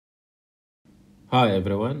Hi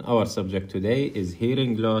everyone, our subject today is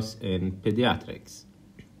hearing loss in pediatrics.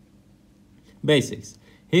 Basics.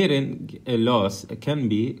 Hearing loss can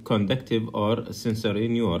be conductive or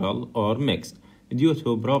sensorineural or mixed due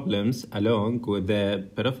to problems along with the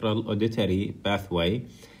peripheral auditory pathway,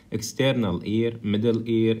 external ear, middle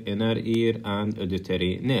ear, inner ear, and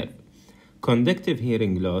auditory nerve. Conductive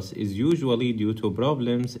hearing loss is usually due to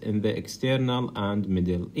problems in the external and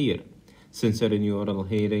middle ear. Sensorineural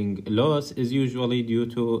hearing loss is usually due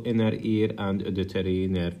to inner ear and auditory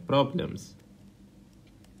nerve problems.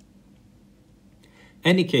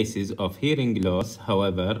 Any cases of hearing loss,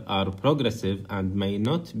 however, are progressive and may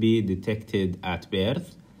not be detected at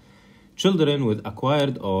birth. Children with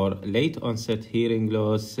acquired or late-onset hearing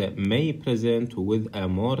loss may present with a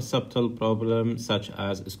more subtle problem such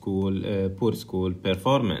as poor school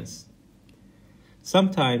performance.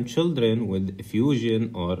 Sometimes children with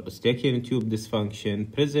fusion or eustachian tube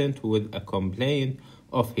dysfunction present with a complaint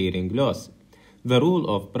of hearing loss. The role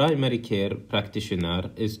of primary care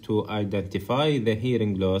practitioner is to identify the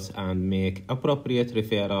hearing loss and make appropriate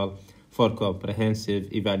referral for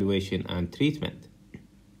comprehensive evaluation and treatment.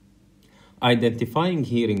 Identifying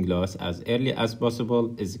hearing loss as early as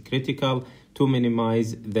possible is critical to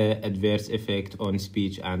minimize the adverse effect on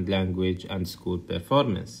speech and language and school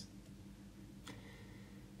performance.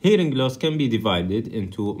 Hearing loss can be divided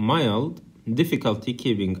into mild, difficulty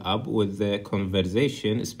keeping up with the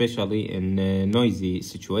conversation, especially in a noisy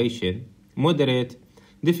situation; moderate,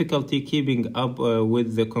 difficulty keeping up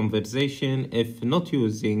with the conversation if not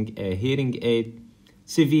using a hearing aid;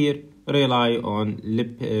 severe, rely on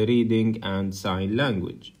lip reading and sign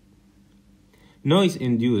language.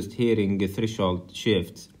 Noise-induced hearing threshold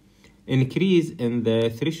shifts. Increase in the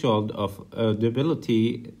threshold of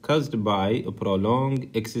audibility caused by prolonged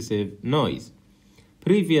excessive noise.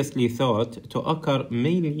 Previously thought to occur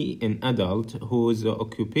mainly in adults whose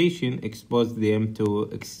occupation exposed them to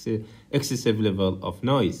excessive level of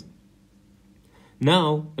noise.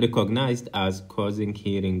 Now recognized as causing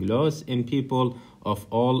hearing loss in people of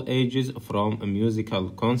all ages, from a musical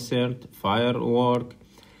concert, firework,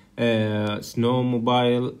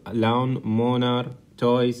 snowmobile, lawn mower,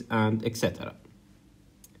 toys, and etc.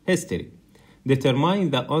 History. Determine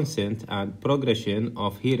the onset and progression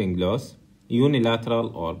of hearing loss,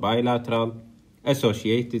 unilateral or bilateral,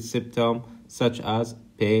 associated symptoms such as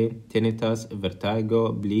pain, tinnitus,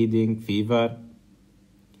 vertigo, bleeding, fever.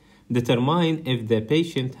 Determine if the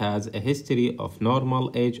patient has a history of normal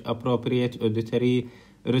age-appropriate auditory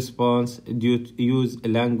response due to use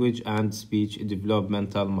language and speech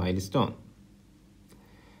developmental milestone.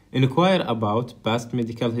 Inquire about past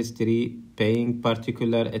medical history, paying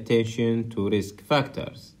particular attention to risk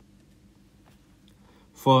factors.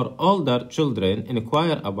 For older children,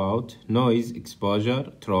 inquire about noise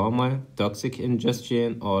exposure, trauma, toxic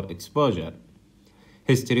ingestion or exposure,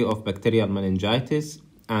 history of bacterial meningitis,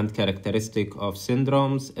 and characteristic of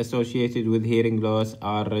syndromes associated with hearing loss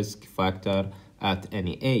are risk factor at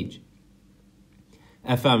any age.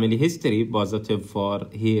 A family history positive for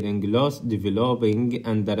hearing loss developing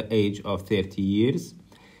under age of 30 years,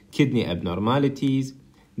 kidney abnormalities,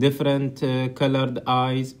 different colored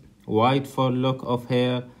eyes, white lock of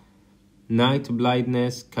hair, night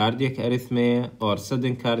blindness, cardiac arrhythmia, or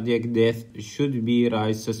sudden cardiac death should be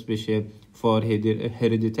raise suspicion for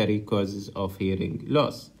hereditary causes of hearing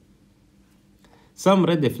loss. Some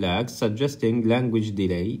red flags suggesting language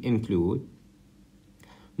delay include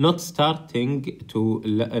not startle to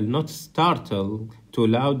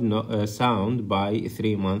loud sound by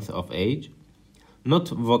 3 months of age, not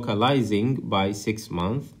vocalizing by 6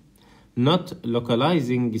 months, not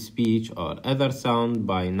localizing speech or other sound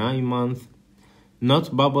by 9 months,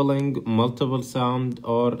 not bubbling multiple sound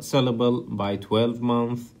or syllable by 12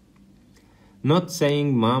 months, not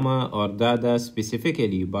saying mama or dada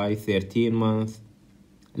specifically by 13 months,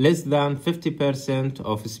 less than 50%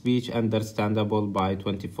 of speech understandable by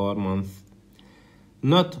 24 months,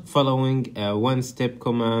 not following a one-step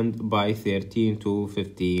command by 13 to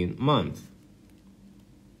 15 months.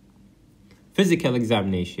 Physical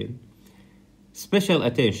examination. Special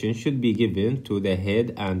attention should be given to the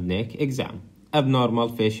head and neck exam. Abnormal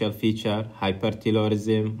facial feature,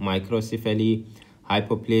 hypertelorism, microcephaly,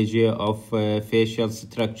 hypoplasia of facial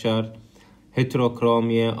structure,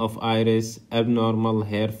 heterochromia of iris, abnormal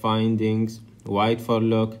hair findings, white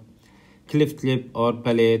forelock, cleft lip or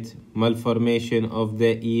palate, malformation of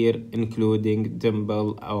the ear including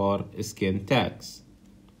dimple or skin tags.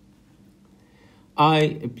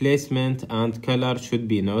 Eye placement and color should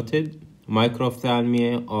be noted.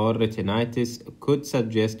 Microphthalmia or retinitis could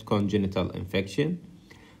suggest congenital infection.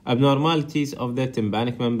 Abnormalities of the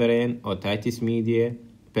tympanic membrane, otitis media,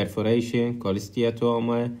 perforation,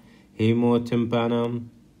 cholesteatoma, hemotympanum.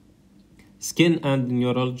 Skin and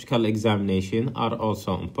neurological examination are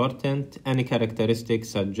also important. Any characteristic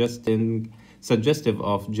suggestive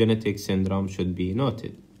of genetic syndrome should be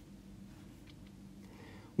noted.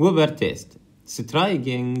 Weber test.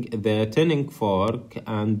 Striking the tuning fork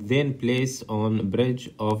and then place on bridge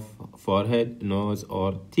of forehead, nose,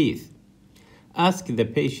 or teeth. Ask the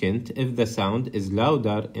patient if the sound is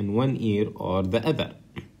louder in one ear or the other.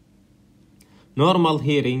 Normal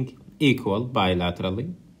hearing equal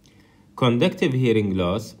bilaterally. Conductive hearing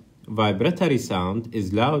loss, vibratory sound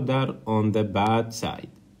is louder on the bad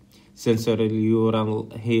side.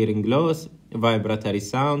 Sensorineural hearing loss, vibratory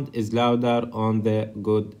sound is louder on the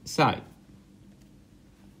good side.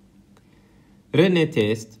 Rene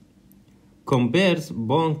test compares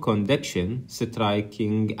bone conduction,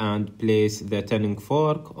 striking and place the tuning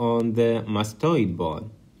fork on the mastoid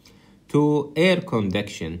bone, to air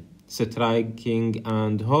conduction, striking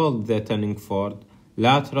and hold the tuning fork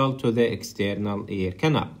lateral to the external ear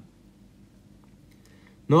canal.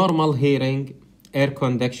 Normal hearing, air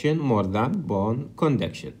conduction more than bone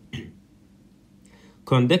conduction.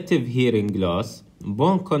 Conductive hearing loss,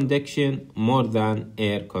 bone conduction more than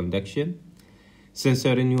air conduction.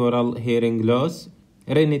 Sensorineural hearing loss,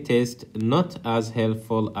 Rene test not as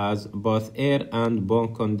helpful as both air and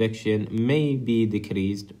bone conduction may be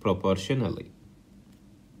decreased proportionally.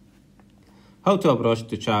 How to approach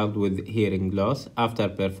the child with hearing loss after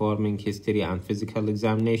performing history and physical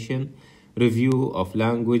examination, review of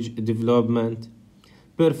language development,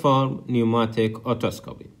 perform pneumatic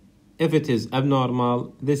otoscopy. If it is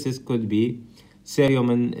abnormal, could be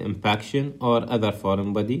cerumen impaction or other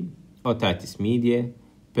foreign body, otitis media,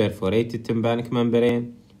 perforated tympanic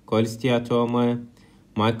membrane, cholesteatoma,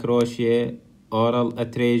 microtia, oral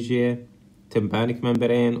atresia, tympanic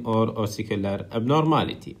membrane, or ossicular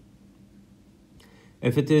abnormality.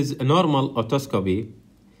 If it is a normal otoscopy,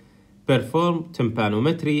 perform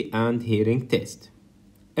tympanometry and hearing test.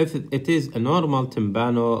 If it is a normal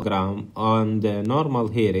tympanogram and normal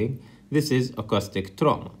hearing, this is acoustic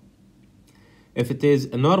trauma. If it is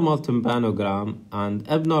a normal tympanogram and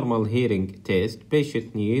abnormal hearing test,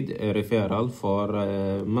 patient need a referral for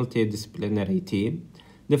a multidisciplinary team,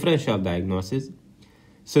 differential diagnosis,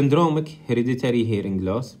 syndromic hereditary hearing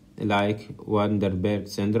loss, like Waardenburg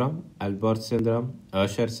syndrome, Albert syndrome,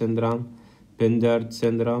 Usher syndrome, Pindard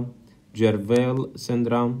syndrome, Jervell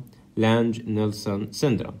syndrome, Lange-Nielsen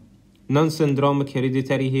syndrome. Non-syndromic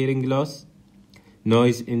hereditary hearing loss,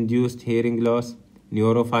 noise-induced hearing loss,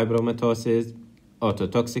 neurofibromatosis,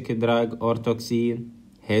 ototoxic drug or toxin,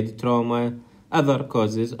 head trauma. Other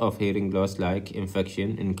causes of hearing loss like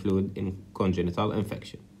infection include congenital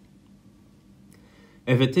infection.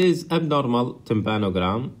 If it is abnormal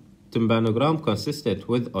tympanogram consisted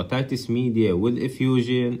with otitis media with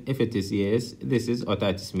effusion. If it is yes, this is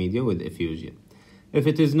otitis media with effusion. If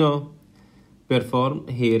it is no, perform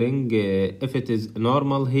hearing. If it is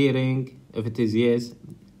normal hearing, if it is yes,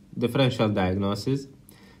 differential diagnosis,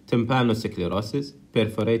 tympanosclerosis,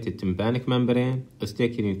 perforated tympanic membrane,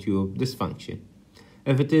 Eustachian tube dysfunction.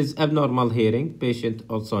 If it is abnormal hearing, patient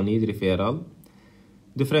also need referral,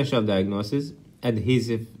 differential diagnosis,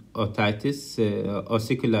 adhesive otitis,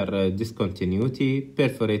 ossicular discontinuity,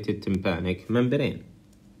 perforated tympanic membrane.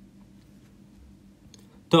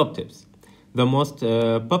 Top tips. The most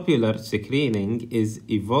popular screening is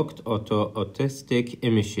evoked autistic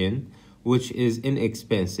emission, which is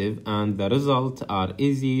inexpensive and the results are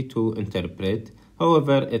easy to interpret.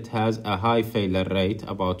 However, it has a high failure rate,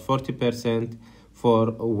 about 40%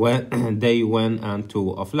 for day 1 and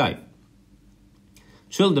 2 of life.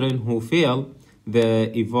 Children who fail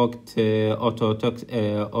the evoked autoacoustic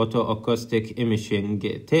imaging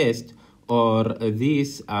test or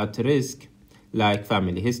these at risk, like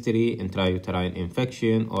family history, intrauterine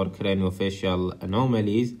infection, or craniofacial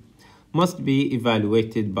anomalies, must be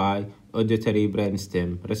evaluated by auditory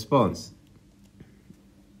brainstem response.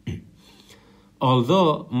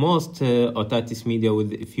 Although most otitis media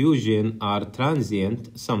with effusion are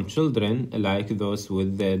transient, some children, like those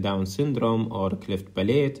with Down syndrome or cleft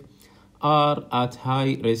palate, are at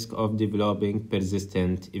high risk of developing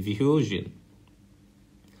persistent effusion.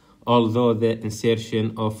 Although the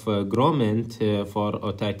insertion of grommet for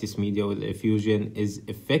otitis media with effusion is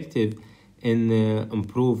effective in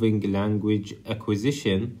improving language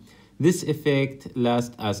acquisition, this effect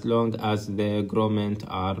lasts as long as the grommet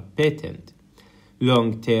are patent.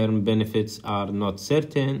 Long-term benefits are not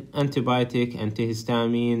certain. Antibiotic,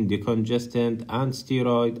 antihistamine, decongestant, and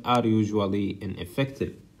steroid are usually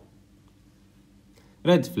ineffective.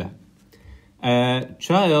 Red flag. A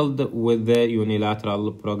child with the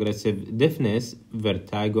unilateral progressive deafness,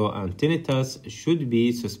 vertigo, and tinnitus should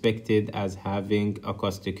be suspected as having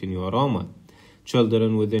acoustic neuroma.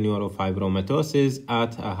 Children with neurofibromatosis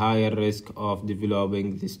at a higher risk of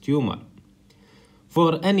developing this tumor.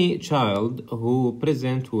 For any child who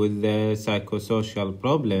presents with the psychosocial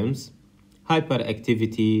problems,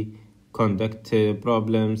 hyperactivity, conduct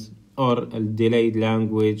problems, or delayed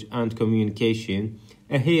language and communication,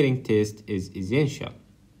 a hearing test is essential.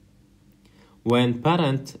 When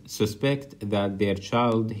parents suspect that their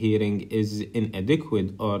child's hearing is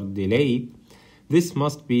inadequate or delayed, this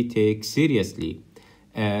must be taken seriously.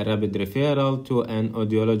 A rapid referral to an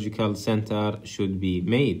audiological center should be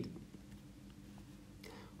made.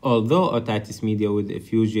 Although otitis media with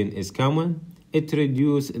effusion is common, it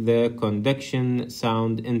reduces the conduction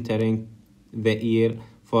sound entering the ear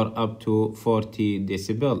for up to 40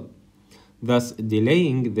 decibel, thus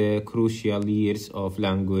delaying the crucial years of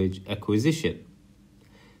language acquisition.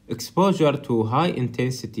 Exposure to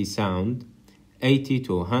high-intensity sound, 80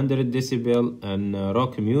 to 100 decibel in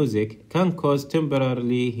rock music, can cause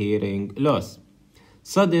temporary hearing loss.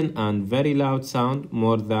 Sudden and very loud sound,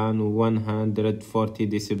 more than 140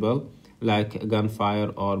 decibel, like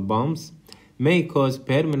gunfire or bombs, may cause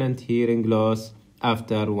permanent hearing loss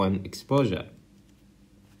after one exposure.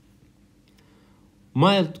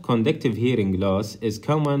 Mild conductive hearing loss is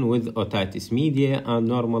common with otitis media and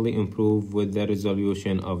normally improves with the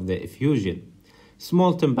resolution of the effusion.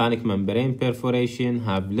 Small tympanic membrane perforation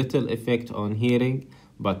have little effect on hearing,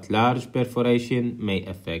 but large perforation may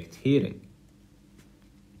affect hearing.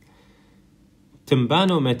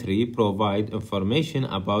 Tympanometry provides information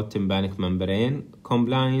about tympanic membrane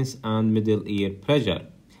compliance and middle ear pressure.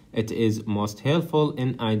 It is most helpful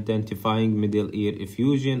in identifying middle ear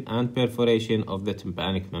effusion and perforation of the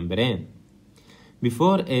tympanic membrane.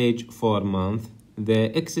 Before age 4 months,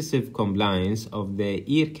 the excessive compliance of the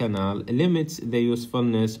ear canal limits the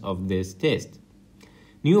usefulness of this test.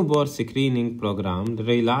 Newborn screening program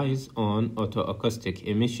relies on otoacoustic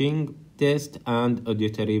imaging test and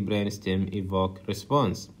auditory brainstem evoke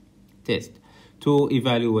response test to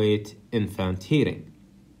evaluate infant hearing.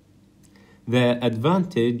 The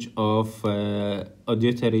advantage of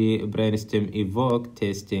auditory brainstem evoke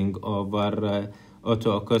testing over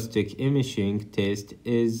otoacoustic imaging test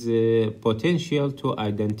is potential to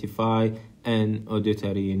identify an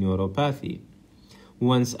auditory neuropathy.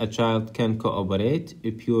 Once a child can cooperate, a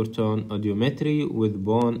pure tone audiometry with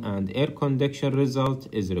bone and air conduction result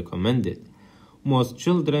is recommended. Most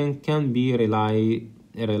children can be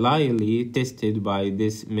reliably tested by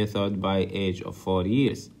this method by age of 4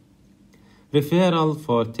 years. Referral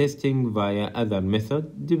for testing via other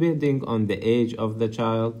method, depending on the age of the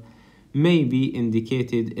child, may be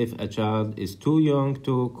indicated if a child is too young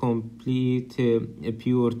to complete a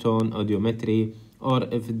pure tone audiometry or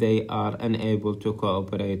if they are unable to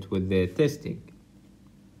cooperate with the testing.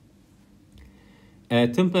 A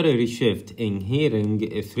temporary shift in hearing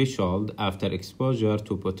threshold after exposure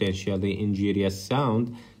to potentially injurious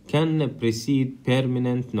sound can precede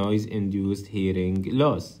permanent noise-induced hearing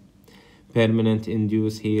loss. Permanent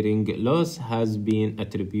induced hearing loss has been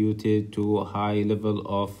attributed to a high level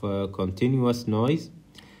of continuous noise,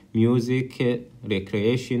 music,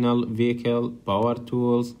 recreational vehicle, power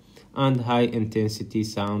tools, and high-intensity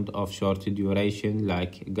sound of short duration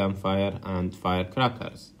like gunfire and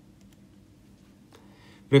firecrackers.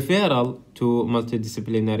 Referral to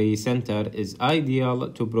multidisciplinary center is ideal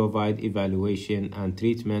to provide evaluation and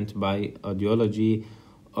treatment by audiology,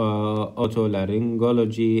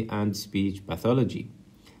 otolaryngology, and speech pathology.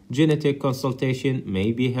 Genetic consultation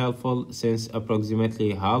may be helpful since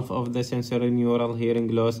approximately half of the sensorineural hearing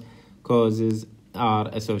loss causes are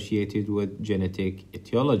associated with genetic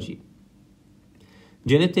etiology.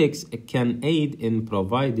 Genetics can aid in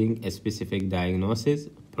providing a specific diagnosis,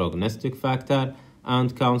 prognostic factor,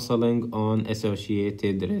 and counseling on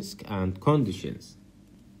associated risk and conditions.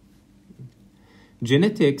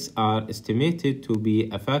 Genetics are estimated to be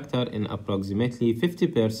a factor in approximately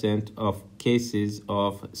 50% of cases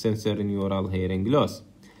of sensorineural hearing loss.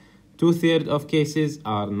 2/3 of cases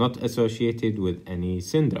are not associated with any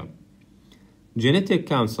syndrome. Genetic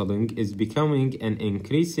counseling is becoming an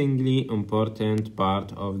increasingly important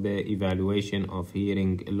part of the evaluation of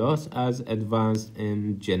hearing loss as advances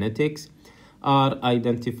in genetics are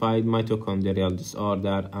identified mitochondrial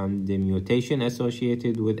disorder and the mutation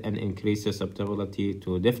associated with an increased susceptibility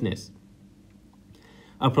to deafness.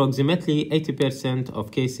 Approximately 80%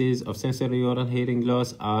 of cases of sensorineural hearing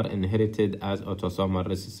loss are inherited as autosomal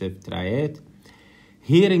recessive trait.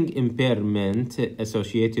 Hearing impairment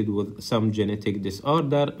associated with some genetic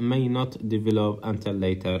disorder may not develop until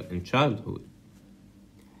later in childhood.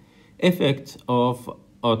 Effects of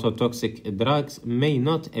ototoxic drugs may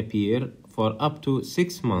not appear for up to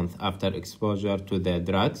 6 months after exposure to the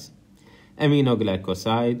drugs.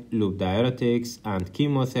 Aminoglycoside, loop diuretics, and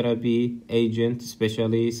chemotherapy agents,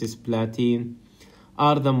 especially cisplatin,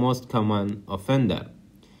 are the most common offender.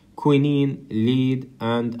 Quinine, lead,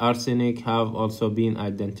 and arsenic have also been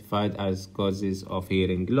identified as causes of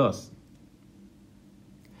hearing loss.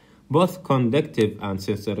 Both conductive and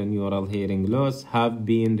sensorineural hearing loss have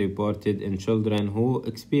been reported in children who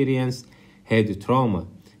experience head trauma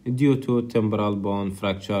due to temporal bone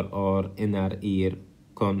fracture or inner ear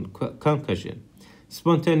concussion.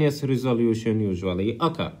 Spontaneous resolution usually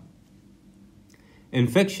occurs.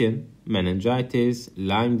 Infection, meningitis,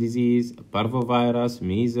 Lyme disease, parvovirus,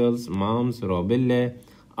 measles, mumps, rubella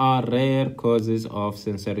are rare causes of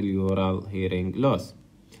sensorineural hearing loss.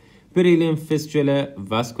 Perilymph fistula,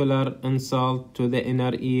 vascular insult to the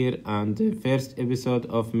inner ear, and the first episode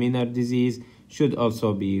of Meniere's disease should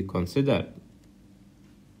also be considered.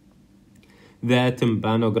 The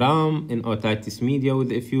tympanogram in otitis media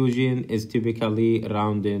with effusion is typically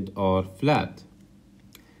rounded or flat.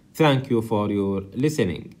 Thank you for your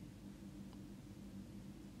listening.